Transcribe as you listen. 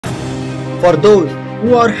For those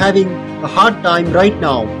who are having a hard time right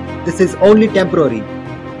now, this is only temporary.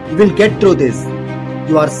 You will get through this.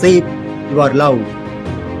 You are safe. You are loved.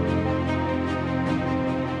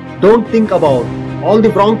 Don't think about all the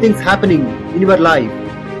wrong things happening in your life.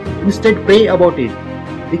 Instead, pray about it,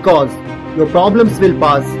 because your problems will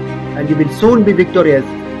pass and you will soon be victorious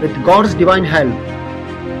with God's divine help.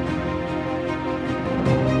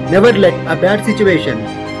 Never let a bad situation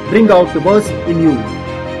bring out the worst in you.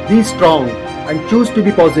 Be strong and choose to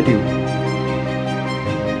be positive.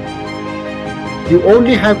 You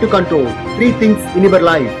only have to control 3 things in your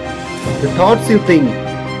life: the thoughts you think,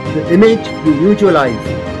 the image you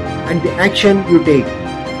visualize, and the action you take.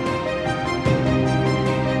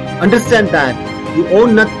 Understand that you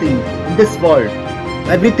own nothing in this world.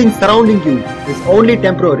 Everything surrounding you is only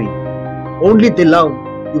temporary. Only the love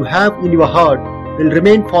you have in your heart will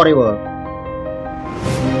remain forever.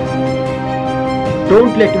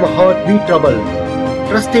 Don't let your heart be troubled.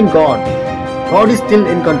 Trust in God. God is still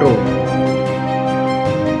in control.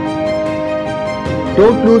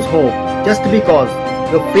 Don't lose hope just because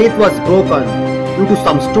your faith was broken due to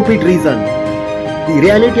some stupid reason. The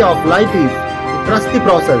reality of life is to trust the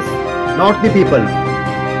process, not the people.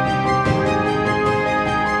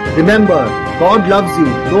 Remember, God loves you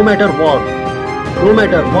no matter what. No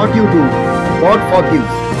matter what you do, God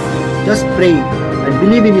forgives. Just pray and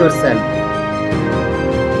believe in yourself.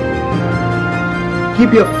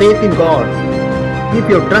 Keep your faith in God. Keep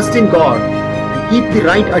your trust in God. And keep the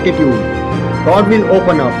right attitude. God will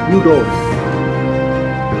open up new doors.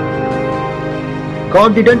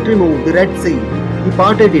 God didn't remove the Red Sea. He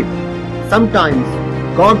parted it. Sometimes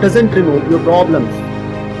God doesn't remove your problems.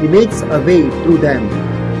 He makes a way through them.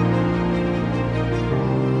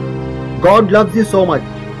 God loves you so much,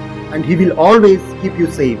 and He will always keep you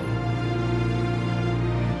safe.